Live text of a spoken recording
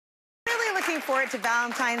looking forward to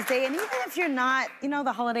Valentine's Day, and even if you're not,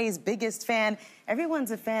 the holiday's biggest fan,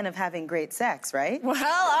 everyone's a fan of having great sex, right? Well,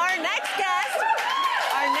 our next guest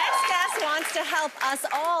wants to help us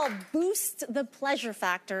all boost the pleasure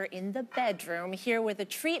factor in the bedroom. Here with a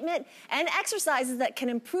treatment and exercises that can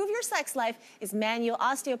improve your sex life is manual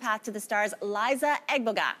osteopath to the stars, Liza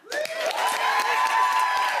Egboga. Okay,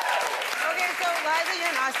 so Liza, you're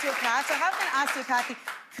an osteopath. So how can osteopathy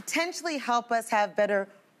potentially help us have better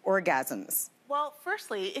orgasms? Well,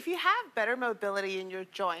 firstly, if you have better mobility in your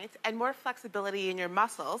joints and more flexibility in your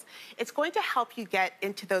muscles, it's going to help you get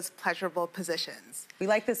into those pleasurable positions. We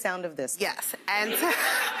like the sound of this. Yes, and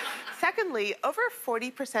secondly, over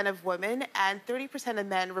 40% of women and 30% of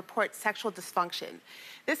men report sexual dysfunction.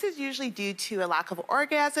 This is usually due to a lack of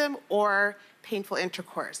orgasm or painful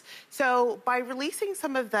intercourse. So by releasing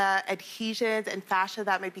some of the adhesions and fascia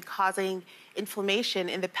that might be causing inflammation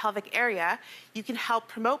in the pelvic area, you can help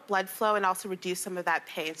promote blood flow and also reduce some of that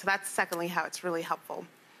pain. So that's secondly how it's really helpful.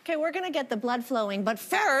 Okay, we're going to get the blood flowing, but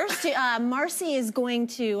first, Marcy is going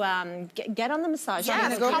to get on the massage. I'm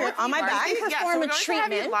going to go here on my back. Perform a treatment. So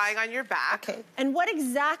have you lying on your back. Okay. And what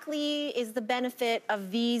exactly is the benefit of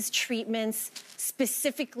these treatments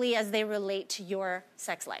specifically as they relate to your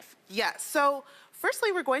sex life? Yes. So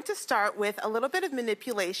firstly, we're going to start with a little bit of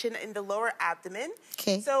manipulation in the lower abdomen.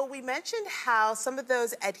 Okay. So we mentioned how some of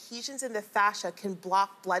those adhesions in the fascia can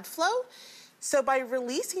block blood flow. So by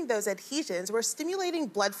releasing those adhesions, we're stimulating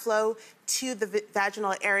blood flow to the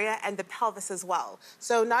vaginal area and the pelvis as well.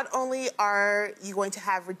 So not only are you going to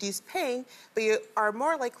have reduced pain, but you are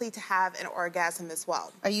more likely to have an orgasm as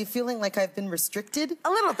well. Are you feeling like I've been restricted?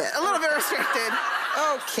 A little bit restricted.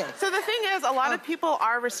 Okay. So the thing is, a lot of people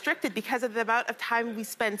are restricted because of the amount of time we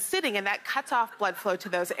spend sitting, and that cuts off blood flow to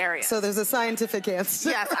those areas. So there's a scientific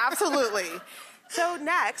answer. Yes, absolutely. So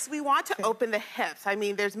next, we want to open the hips. I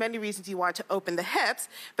mean, there's many reasons you want to open the hips,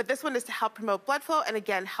 but this one is to help promote blood flow and,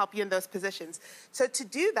 again, help you in those positions. So to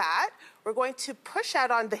do that, we're going to push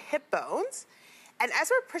out on the hip bones. And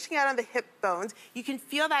as we're pushing out on the hip bones, you can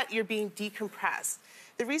feel that you're being decompressed.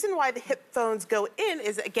 The reason why the hip bones go in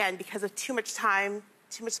is, again, because of too much time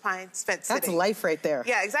spent sitting. That's life right there.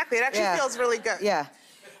 Yeah, exactly. It actually feels really good. Yeah.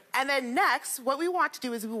 And then next, what we want to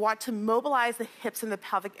do is we want to mobilize the hips and the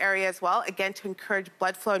pelvic area as well, again, to encourage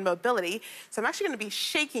blood flow and mobility. So I'm actually going to be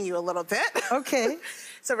shaking you a little bit. Okay.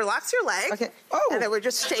 So relax your leg. Okay. Oh. And then we're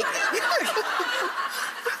just shaking.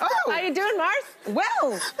 Oh. How you doing, Mars?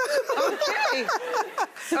 Well. Okay.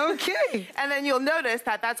 Okay. And then you'll notice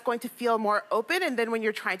that that's going to feel more open, and then when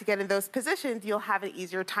you're trying to get in those positions, you'll have an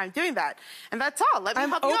easier time doing that. And that's all. Let me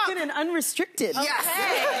help you out. I'm open and unrestricted. Yes.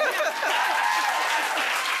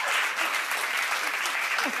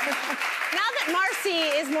 Now that Marcy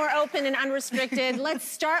is more open and unrestricted, let's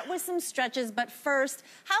start with some stretches. But first,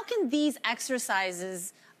 how can these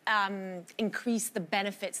exercises increase the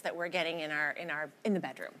benefits that we're getting in the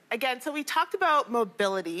bedroom? Again, so we talked about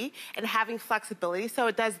mobility and having flexibility, so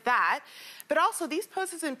it does that. But also, these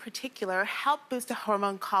poses in particular help boost a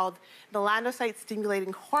hormone called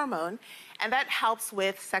melanocyte-stimulating hormone, and that helps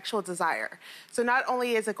with sexual desire. So not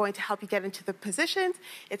only is it going to help you get into the positions,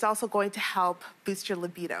 it's also going to help boost your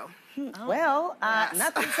libido. Oh. Well, yes.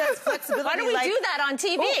 Nothing says flexibility. Why don't we do that on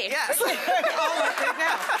TV? Oh, yes. Right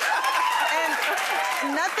now.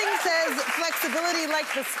 And nothing says flexibility like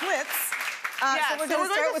the splits. So we're going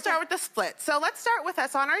to start with the split. So let's start with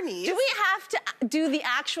us on our knees. Do we have to do the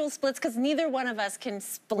actual splits? Because neither one of us can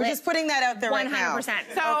split. We're just putting that out there 100%. right now. So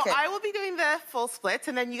okay. I will be doing the full splits,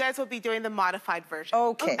 and then you guys will be doing the modified version.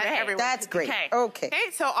 Okay. That's great. Okay. Okay.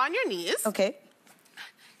 Okay, so on your knees. Okay.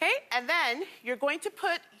 Okay, and then you're going to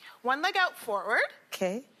put one leg out forward.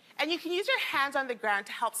 Okay. And you can use your hands on the ground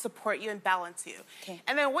to help support you and balance you. Okay.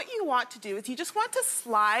 And then what you want to do is you just want to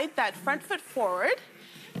slide that front foot forward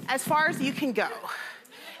as far as you can go.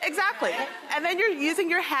 Exactly. And then you're using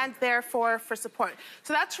your hands there for support.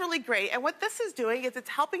 So that's really great. And what this is doing is it's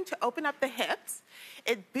helping to open up the hips.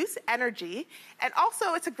 It boosts energy. And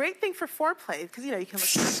also, it's a great thing for foreplay because, you can look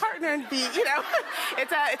at your partner and be,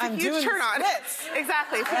 it's a huge turn on.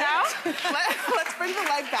 Exactly. So now, let's bring the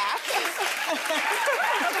leg back. Okay.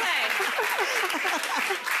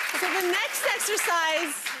 So the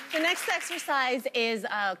next exercise is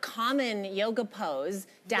a common yoga pose,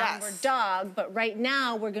 downward dog, but right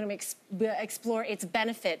now we're going to explore its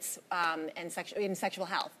benefits in sexual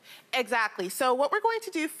health. Exactly. So what we're going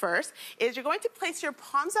to do first is you're going to place your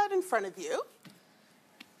palms out in front of you.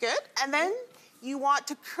 Good. And then you want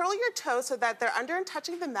to curl your toes so that they're under and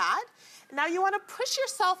touching the mat. Now you want to push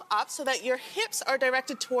yourself up so that your hips are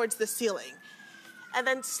directed towards the ceiling. And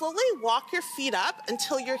then slowly walk your feet up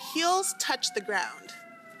until your heels touch the ground.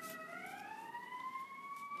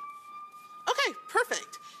 Okay,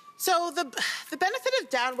 perfect. So the benefit of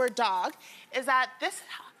downward dog is that this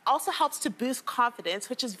also helps to boost confidence,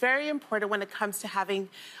 which is very important when it comes to having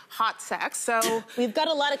hot sex. So we've got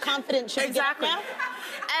a lot of confidence. Should exactly. we get up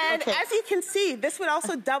now? And as you can see, this would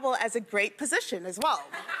also double as a great position as well.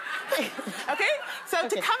 Okay? So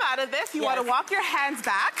to come out of this, you want to walk your hands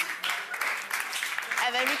back.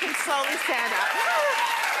 And then we can slowly stand up.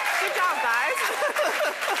 Good job, guys.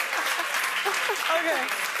 Okay,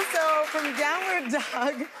 so from downward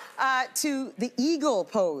dog to the eagle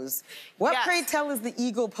pose. What, pray tell, is the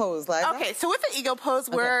eagle pose, Liza? Okay, so with the eagle pose,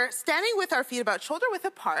 we're standing with our feet about shoulder width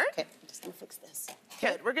apart. Okay, I'm just gonna fix this.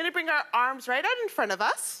 Good. We're gonna bring our arms right out in front of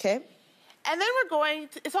us. Okay. And then we're going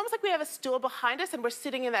to, it's almost like we have a stool behind us and we're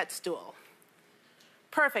sitting in that stool.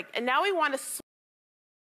 Perfect. And now we want to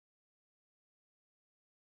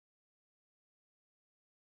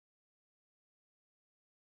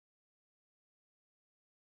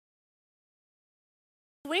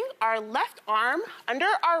swing our left arm under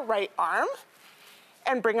our right arm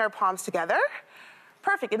and bring our palms together.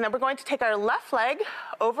 Perfect. And then we're going to take our left leg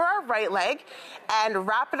over our right leg and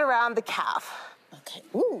wrap it around the calf. Okay.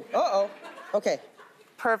 Ooh. Uh-oh. Okay.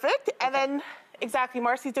 Perfect. And then, exactly,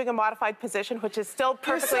 Marcy's doing a modified position, which is still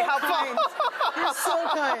perfectly helpful. Kind. You're so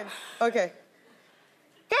kind. Okay.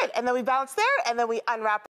 Good. And then we bounce there, and then we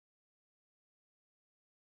unwrap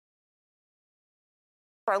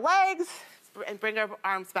our legs and bring our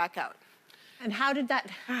arms back out. And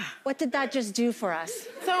what did that just do for us?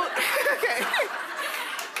 So, okay.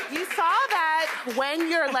 You saw that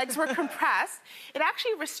when your legs were compressed, it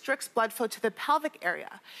actually restricts blood flow to the pelvic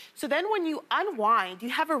area. So then when you unwind, you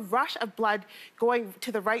have a rush of blood going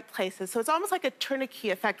to the right places. So it's almost like a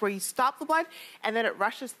tourniquet effect where you stop the blood and then it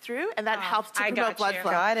rushes through and that helps to promote blood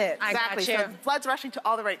flow. Got it. Exactly. So blood's rushing to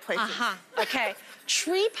all the right places. Okay.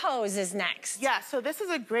 Tree pose is next. Yeah, so this is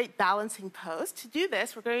a great balancing pose. To do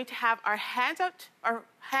this, we're going to have our hand out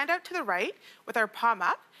to the right with our palm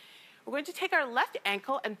up. We're going to take our left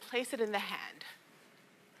ankle and place it in the hand.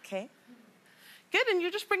 Okay. Good, and you're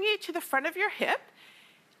just bringing it to the front of your hip.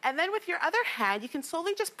 And then with your other hand, you can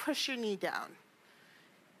slowly just push your knee down.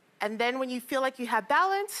 And then when you feel like you have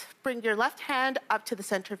balance, bring your left hand up to the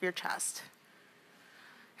center of your chest.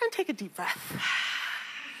 And take a deep breath.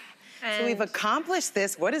 So we've accomplished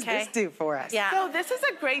this. What does this do for us? Yeah. So this is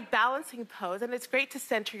a great balancing pose, and it's great to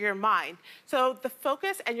center your mind. So the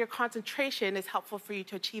focus and your concentration is helpful for you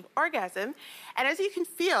to achieve orgasm. And as you can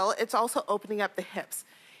feel, it's also opening up the hips.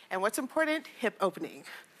 And what's important? Hip opening.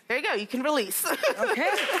 There you go. You can release. Okay. Okay.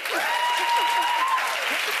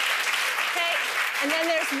 And then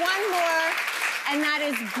there's one more, and that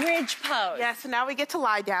is bridge pose. Yeah, so now we get to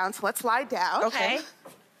lie down. So let's lie down. Okay.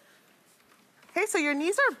 Okay, so your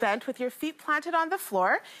knees are bent with your feet planted on the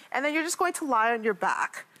floor, and then you're just going to lie on your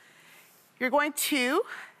back. You're going to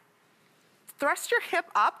thrust your hip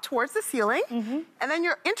up towards the ceiling, and then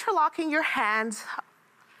you're interlocking your hands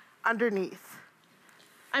underneath.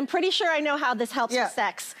 I'm pretty sure I know how this helps with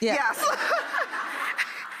sex. Yeah. Yes.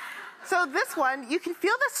 So this one, you can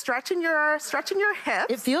feel the stretch in your hips.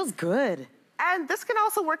 It feels good. And this can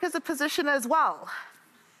also work as a position as well.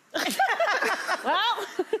 Well,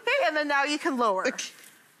 Okay, and then now you can lower.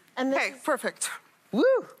 and Okay, perfect. Woo.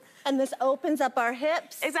 and this opens up our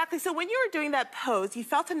hips. Exactly. So when you were doing that pose, you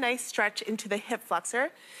felt a nice stretch into the hip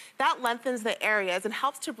flexor. That lengthens the areas and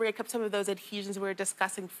helps to break up some of those adhesions we were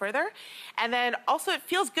discussing further. And then also it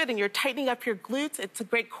feels good and you're tightening up your glutes. It's a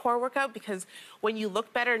great core workout because when you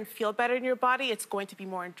look better and feel better in your body, it's going to be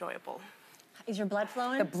more enjoyable. Is your blood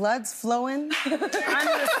flowing? The blood's flowing. I'm restricted.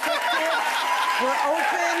 We're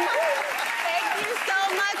open. Thank you so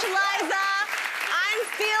much, Liza. I'm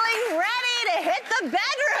feeling ready to hit the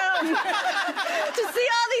bedroom. To see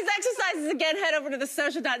all these exercises again, head over to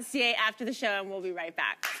thesocial.ca after the show and we'll be right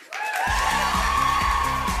back.